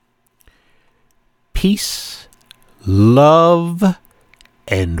peace, love,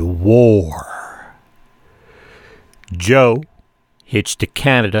 and war. Joe, hitched to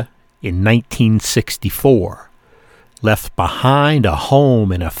Canada in 1964, left behind a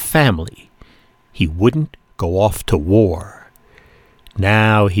home and a family. He wouldn't go off to war.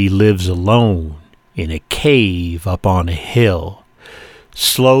 Now he lives alone in a cave up on a hill,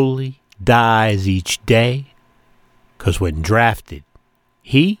 slowly dies each day, 'cause when drafted,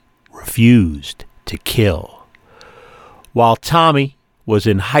 he refused to kill. While Tommy was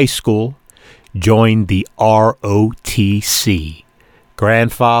in high school, joined the R.O.T.C.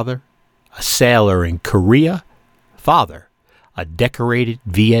 Grandfather, a sailor in Korea. Father, a decorated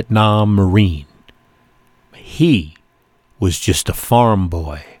Vietnam Marine. He was just a farm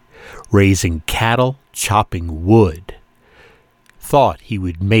boy, raising cattle, chopping wood. Thought he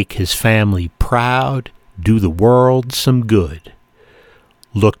would make his family proud, do the world some good.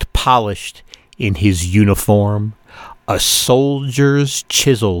 Looked polished in his uniform, a soldier's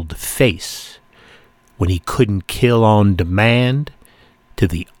chiseled face. When he couldn't kill on demand, to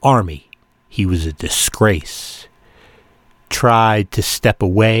the army he was a disgrace. Tried to step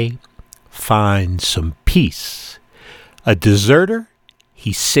away, find some peace. A deserter,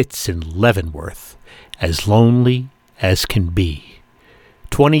 he sits in Leavenworth, as lonely as can be.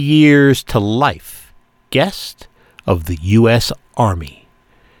 20 years to life, guest of the U.S. Army.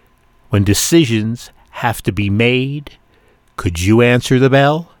 When decisions have to be made, could you answer the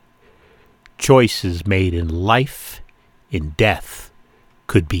bell? Choices made in life, in death,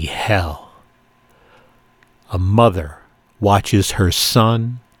 could be hell. A mother watches her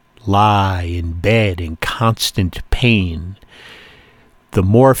son lie in bed in constant pain. The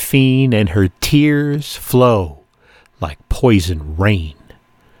morphine and her tears flow like poison rain.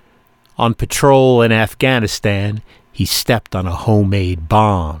 On patrol in Afghanistan, he stepped on a homemade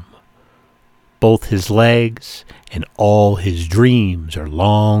bomb. Both his legs and all his dreams are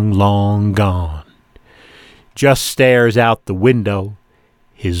long, long gone. Just stares out the window,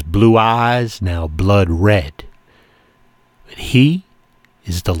 his blue eyes now blood red. But he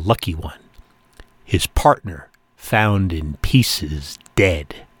is the lucky one, his partner found in pieces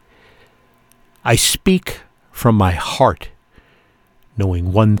dead. I speak from my heart,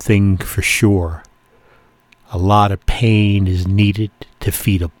 knowing one thing for sure. A lot of pain is needed to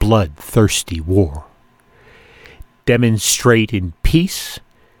feed a bloodthirsty war. Demonstrate in peace.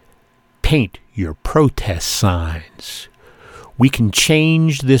 Paint your protest signs. We can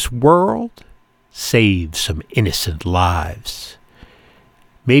change this world, save some innocent lives.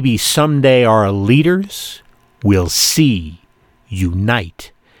 Maybe someday our leaders will see,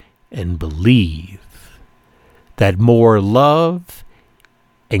 unite, and believe that more love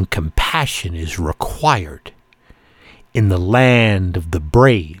and compassion is required in the land of the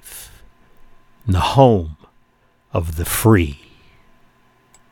brave, in the home of the free.